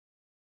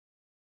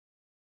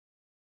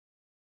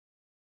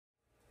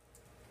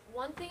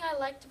One thing I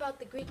liked about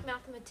the Greek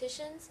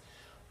mathematicians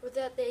was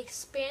that they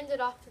expanded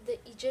off of the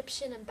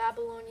Egyptian and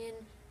Babylonian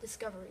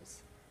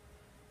discoveries.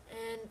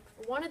 And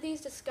one of these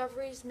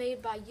discoveries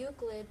made by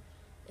Euclid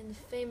in the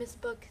famous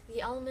book The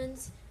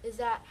Elements is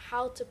that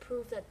how to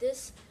prove that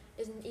this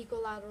is an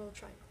equilateral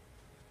triangle.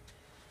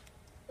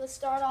 Let's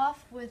start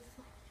off with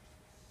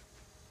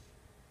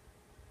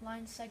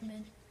line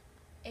segment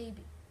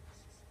AB.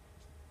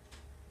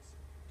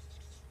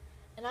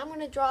 And I'm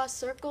going to draw a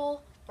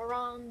circle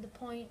around the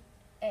point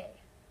A.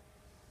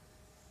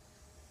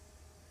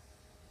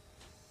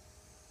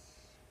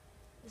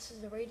 This is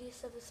the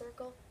radius of the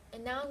circle.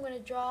 And now I'm going to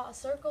draw a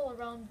circle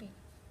around B.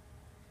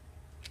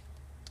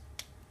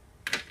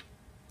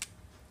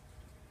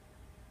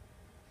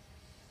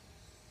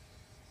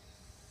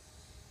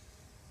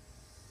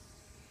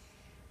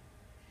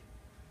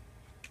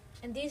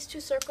 And these two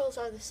circles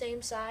are the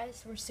same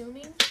size, we're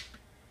assuming.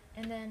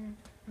 And then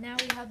now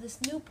we have this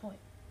new point,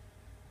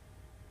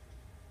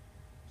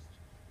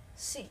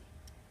 C.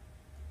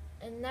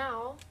 And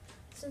now,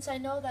 since I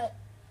know that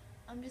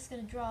I'm just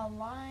going to draw a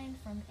line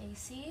from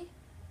AC,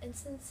 and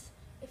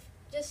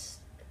just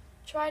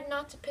try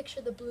not to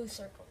picture the blue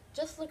circle.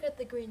 Just look at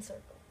the green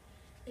circle.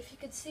 If you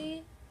could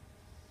see,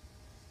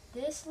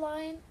 this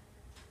line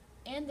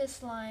and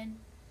this line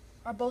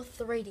are both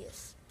the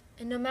radius.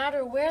 And no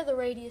matter where the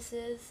radius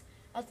is,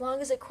 as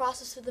long as it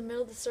crosses through the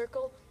middle of the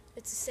circle,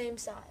 it's the same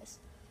size.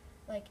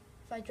 Like,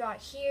 if I draw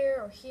it here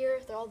or here,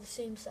 they're all the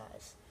same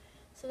size.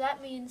 So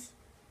that means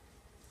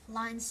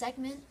line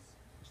segment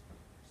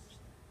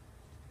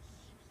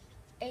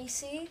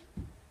AC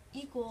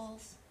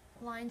equals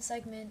line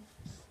segment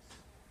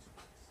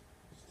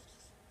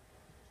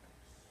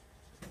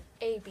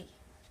AB.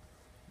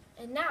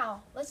 And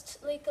now, let's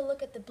take a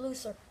look at the blue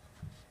circle.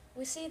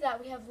 We see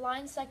that we have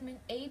line segment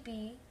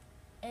AB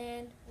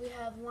and we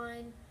have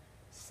line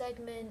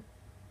segment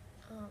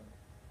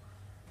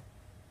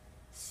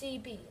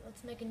CB.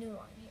 Let's make a new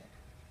line here.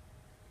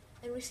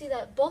 And we see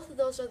that both of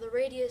those are the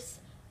radius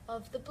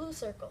of the blue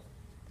circle.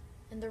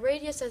 And the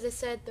radius, as I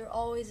said, they're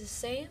always the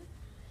same.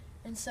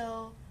 And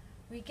so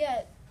we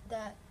get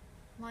that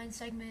line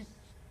segment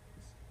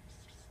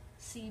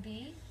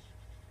CB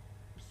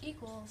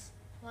equals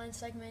line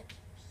segment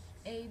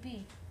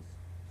AB.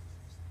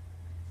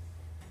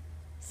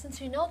 Since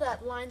we know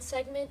that line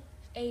segment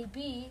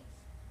AB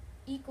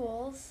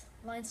equals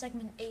line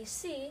segment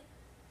AC,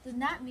 then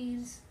that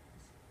means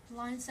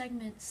line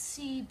segment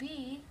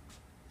CB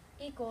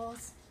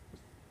equals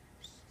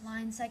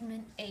line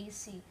segment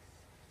AC.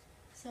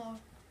 So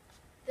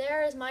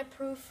there is my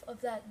proof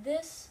of that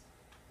this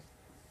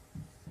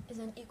is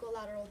an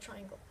equilateral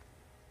triangle.